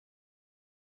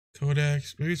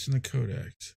 Codex, maybe it's in the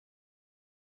Codex.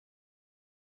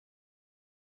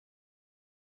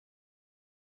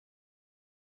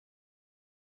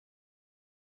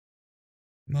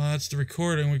 No, that's the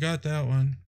recording. We got that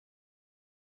one.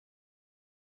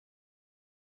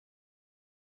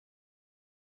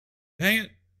 Dang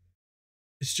it.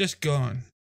 It's just gone.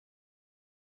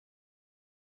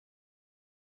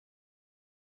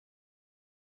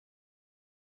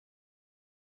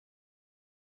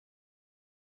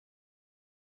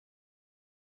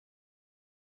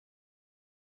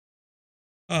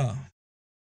 Oh.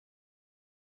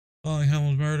 Following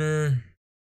Hamill's murder.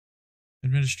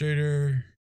 Administrator.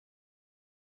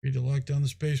 Read to lock down the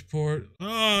spaceport.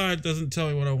 Oh, it doesn't tell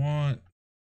me what I want.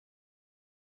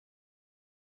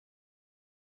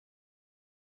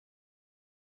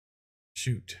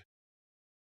 Shoot.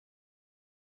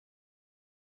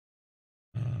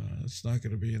 It's not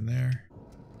going to be in there.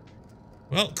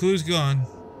 Well, clue's gone.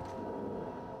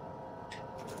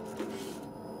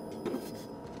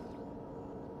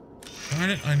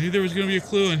 Darn it, I knew there was going to be a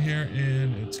clue in here,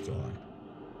 and it's gone.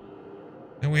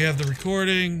 Then we have the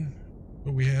recording,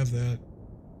 but we have that.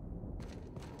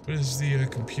 What does the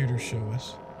computer show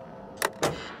us?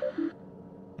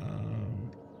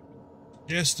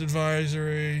 Guest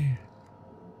advisory.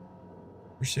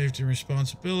 For safety and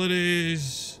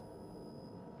responsibilities.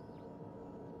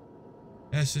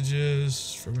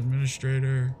 Messages from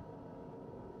administrator.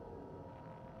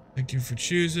 Thank you for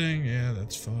choosing. Yeah,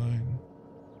 that's fine.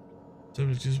 So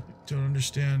just don't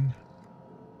understand.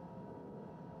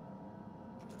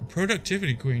 The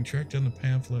productivity queen. Track down the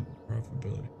pamphlet.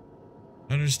 Profitability.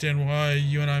 I understand why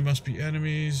you and I must be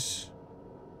enemies.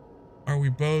 Are we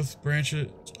both branches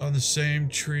on the same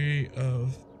tree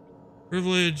of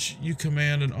privilege? You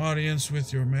command an audience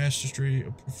with your mastery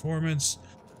of performance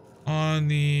on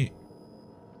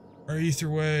our ether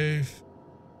wave.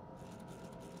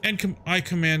 And I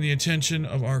command the attention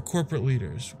of our corporate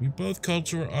leaders. We both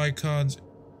cultural icons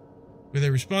with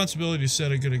a responsibility to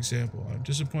set a good example. I'm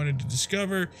disappointed to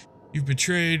discover you've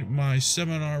betrayed my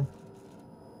seminar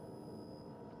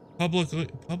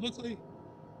publicly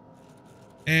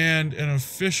and an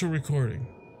official recording.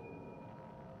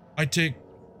 I take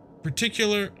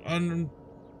particular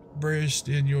umbrage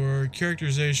in your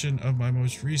characterization of my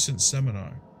most recent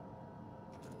seminar.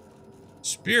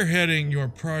 Spearheading your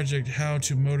project, how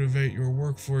to motivate your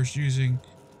workforce using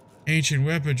ancient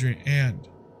weaponry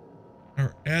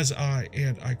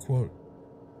I quote,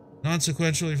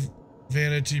 non-sequentially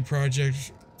vanity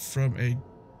project from a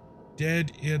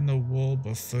dead-in-the-wool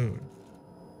buffoon.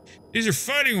 These are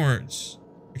fighting words.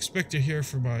 Expect to hear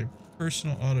from my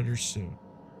personal auditor soon.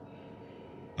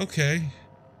 Okay.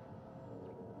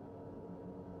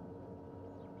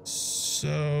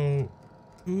 So,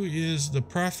 who is the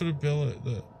profitability?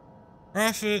 The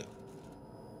prophet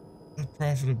of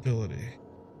profitability.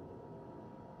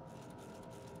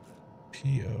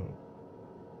 P.O.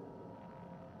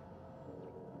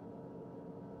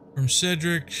 From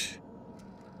Cedric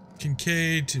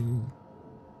Kincaid to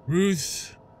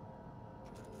Ruth.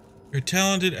 You're a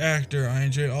talented actor. I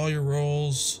enjoy all your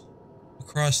roles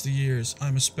across the years.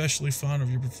 I'm especially fond of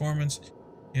your performance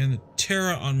in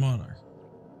Terra on Monarch.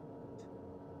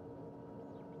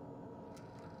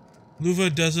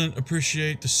 Luva doesn't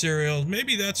appreciate the serial.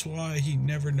 Maybe that's why he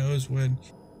never knows when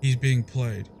he's being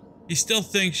played. He still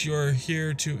thinks you're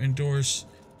here to endorse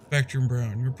Spectrum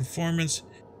Brown. Your performance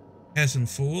has him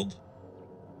fooled.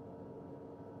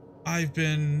 I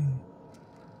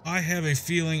have a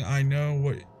feeling I know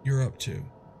what you're up to.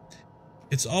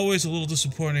 It's always a little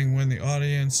disappointing when the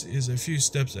audience is a few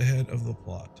steps ahead of the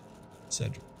plot.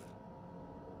 Cedric.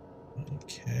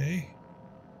 Okay.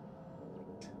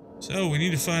 So, we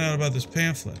need to find out about this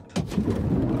pamphlet.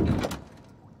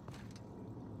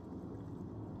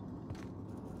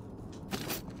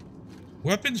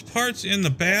 Weapons parts in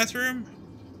the bathroom?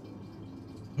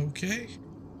 Okay.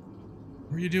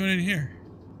 What are you doing in here?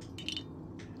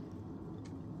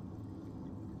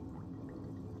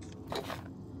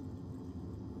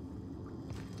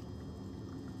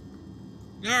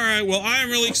 Alright, well, I am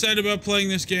really excited about playing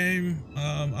this game.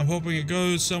 I'm hoping it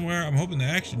goes somewhere. I'm hoping the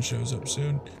action shows up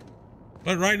soon.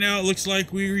 But right now, it looks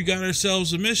like we got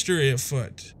ourselves a mystery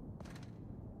afoot.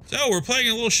 So, we're playing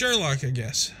a little Sherlock, I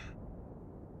guess.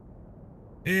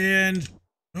 And,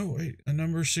 oh wait, a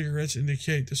number of cigarettes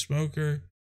indicate the smoker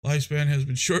lifespan has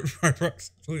been shortened by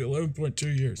approximately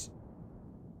 11.2 years.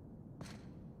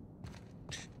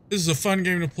 This is a fun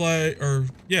game to play, or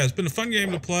yeah, it's been a fun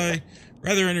game to play.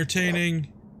 Rather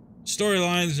entertaining.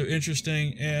 Storylines are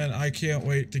interesting, and I can't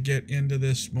wait to get into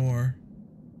this more.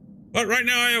 But right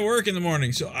now I have work in the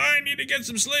morning, so I need to get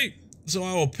some sleep. So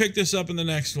I will pick this up in the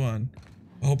next one.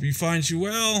 I hope you find you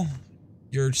well.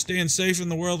 You're staying safe in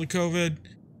the world of COVID.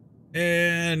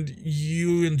 And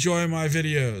you enjoy my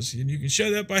videos. And you can show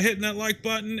that by hitting that like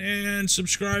button and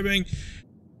subscribing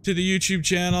to the YouTube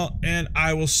channel. And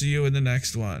I will see you in the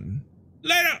next one.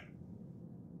 Later!